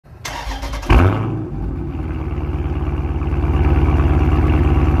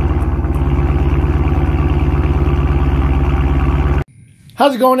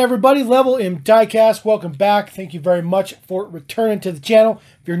How's it going, everybody? Level M Diecast, welcome back. Thank you very much for returning to the channel.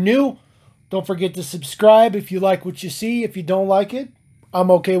 If you're new, don't forget to subscribe if you like what you see. If you don't like it, I'm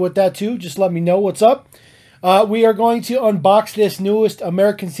okay with that too. Just let me know what's up. We are going to unbox this newest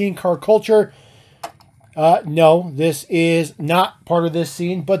American Scene Car Culture. No, this is not part of this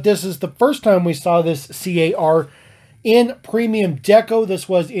scene, but this is the first time we saw this CAR in premium deco. This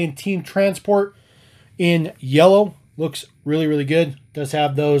was in Team Transport in yellow. Looks really, really good. Does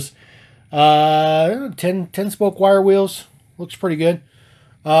have those 10 spoke wire wheels. Looks pretty good.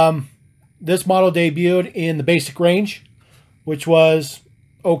 This model debuted in the basic range, which was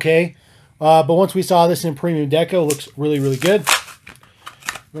okay. But once we saw this in premium deco, it looks really, really good.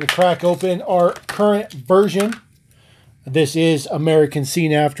 I'm going to crack open our current version. This is American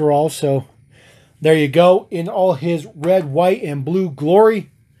Scene after all, so there you go. In all his red, white, and blue glory.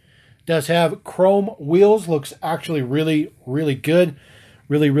 Does have chrome wheels. Looks actually really, really good.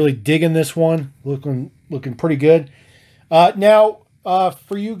 Really, really digging this one. Looking pretty good. Now,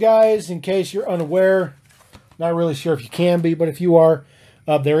 for you guys, in case you're unaware, not really sure if you can be, but if you are,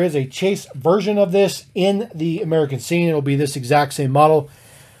 there is a chase version of this in the American Scene. It'll be this exact same model.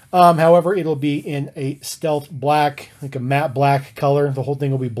 However, it'll be in a stealth black, like a matte black color. The whole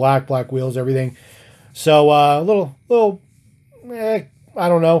thing will be black wheels, everything. So a little, I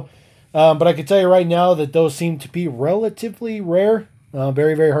don't know. But I can tell you right now that those seem to be relatively rare.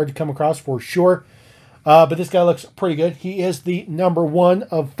 Very, very hard to come across for sure. But this guy looks pretty good. He is the number 1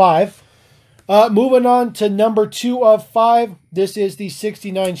 of 5. Moving on to number 2 of 5. This is the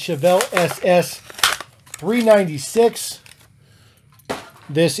 69 Chevelle SS 396.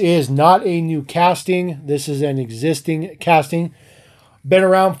 This is not a new casting. This is an existing casting. Been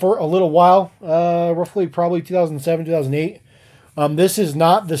around for a little while. Roughly probably 2007, 2008. This is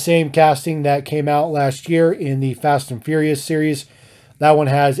not the same casting that came out last year in the Fast and Furious series. That one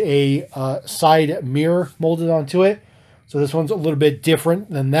has a side mirror molded onto it. So this one's a little bit different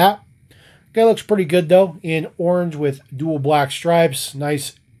than that. Guy looks pretty good though, in orange with dual black stripes.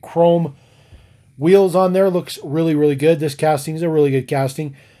 Nice chrome wheels on there. Looks really, really good. This casting is a really good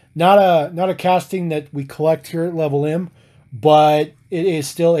casting. Not a casting that we collect here at Level M, but it is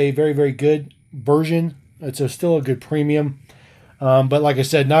still a very, very good version. It's still a good premium. But like I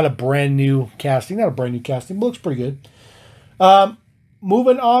said, not a brand new casting. Not a brand new casting, but looks pretty good.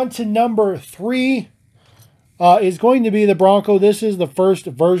 Moving on to number 3 is going to be the Bronco. This is the first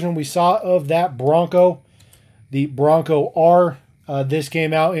version we saw of that Bronco. The Bronco R. This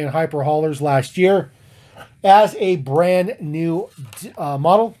came out in Hyper Haulers last year as a brand new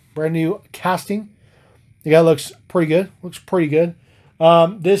model. Brand new casting. The guy looks pretty good. Looks pretty good.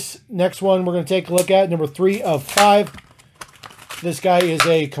 This next one we're going to take a look at, number 3 of 5. This guy is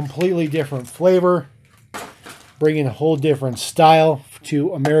a completely different flavor, bringing a whole different style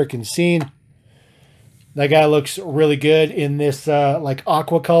to American Scene. That guy looks really good in this like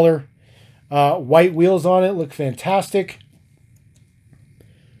aqua color. White wheels on it look fantastic. I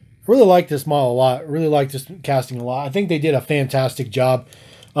really like this model a lot. I really like this casting a lot. I think they did a fantastic job.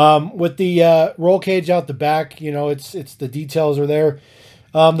 With the roll cage out the back, you know, it's the details are there.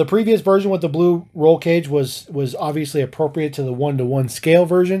 The previous version with the blue roll cage was obviously appropriate to the 1-to-1 scale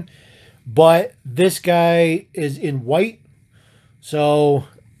version, but this guy is in white, so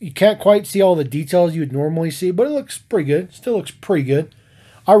you can't quite see all the details you would normally see, but it looks pretty good. Still looks pretty good.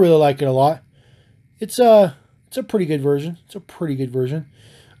 I really like it a lot. It's a pretty good version. It's a pretty good version.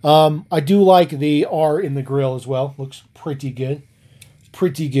 I do like the R in the grill as well. Looks pretty good.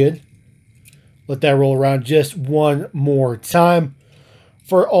 Pretty good. Let that roll around just one more time.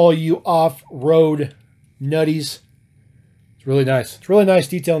 For all you off-road nutties. It's really nice. It's really nice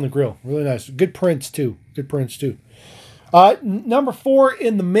detail in the grill. Really nice. Good prints, too. Good prints, too. Number 4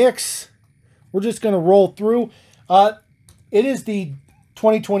 in the mix. We're just going to roll through. It is the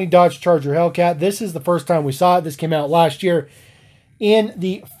 2020 Dodge Charger Hellcat. This is the first time we saw it. This came out last year in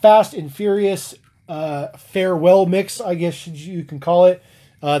the Fast and Furious farewell mix, I guess you can call it.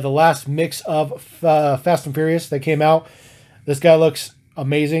 The last mix of Fast and Furious that came out. This guy looks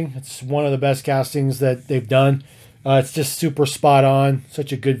amazing. It's one of the best castings that they've done. It's just super spot on.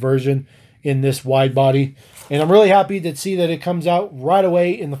 Such a good version in this wide body. And I'm really happy to see that it comes out right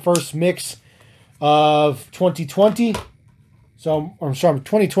away in the first mix of 2020. So, I'm sorry,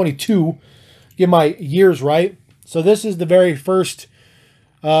 2022. Get my years right. So this is the very first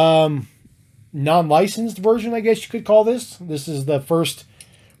non-licensed version, I guess you could call this. This is the first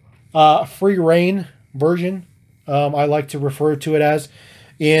free reign version. I like to refer to it as,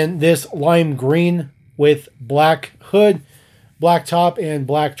 in this lime green with black hood, black top, and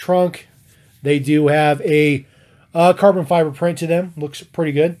black trunk. They do have a Carbon fiber print to them. Looks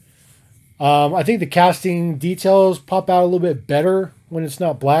pretty good. I think the casting details pop out a little bit better when it's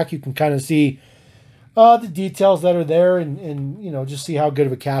not black. You can kind of see the details that are there and, you know, just see how good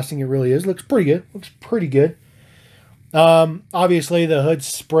of a casting it really is. Looks pretty good. Looks pretty good. Obviously, the hood's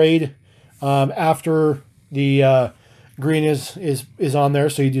sprayed after the green is on there,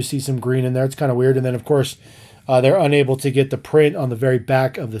 so you do see some green in there. It's kind of weird. And then, of course, they're unable to get the print on the very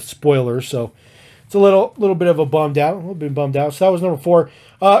back of the spoiler, so it's a little bit of a bummed out. A little bit bummed out. So that was number 4.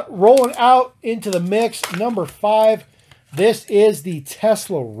 Rolling out into the mix, number 5. This is the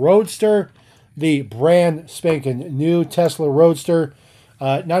Tesla Roadster, the brand spanking new Tesla Roadster.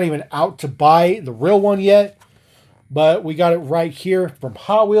 Not even out to buy the real one yet, but we got it right here from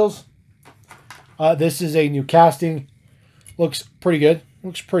Hot Wheels. This is a new casting. Looks pretty good.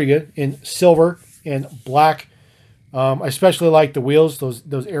 Looks pretty good in silver and black. I especially like the wheels.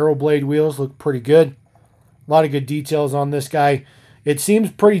 Those arrow blade wheels look pretty good. A lot of good details on this guy. It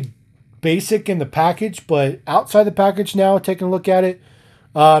seems pretty basic in the package, but outside the package now, taking a look at it,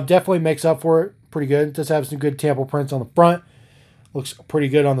 definitely makes up for it pretty good. It does have some good tampo prints on the front. Looks pretty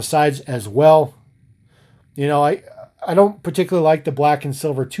good on the sides as well. You know, I don't particularly like the black and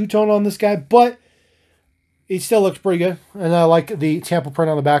silver two-tone on this guy, but it still looks pretty good. And I like the tampo print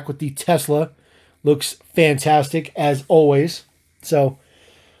on the back with the Tesla. Looks fantastic as always. So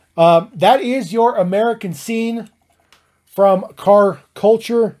that is your American scene from Car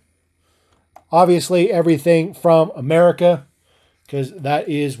Culture. Obviously everything from America, because that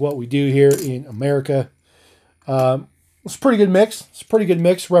is what we do here in America. It's a pretty good mix. It's a pretty good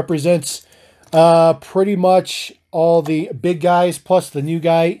mix. Represents pretty much all the big guys plus the new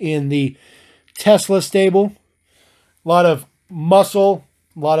guy in the Tesla stable. A lot of muscle,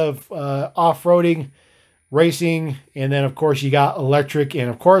 a lot of off-roading, racing, and then, of course, you got electric and,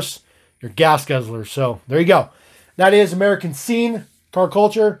 of course, your gas guzzlers. So there you go. That is American Scene, Car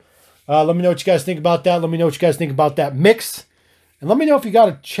Culture. Let me know what you guys think about that. Let me know what you guys think about that mix. And let me know if you got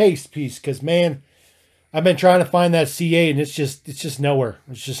a chase piece, because, man, I've been trying to find that C8, and it's just nowhere.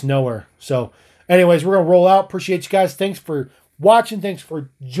 It's just nowhere. So, anyways, we're going to roll out. Appreciate you guys. Thanks for watching. Thanks for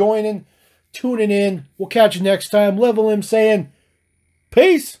joining, tuning in. We'll catch you next time. Level M saying,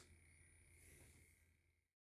 peace.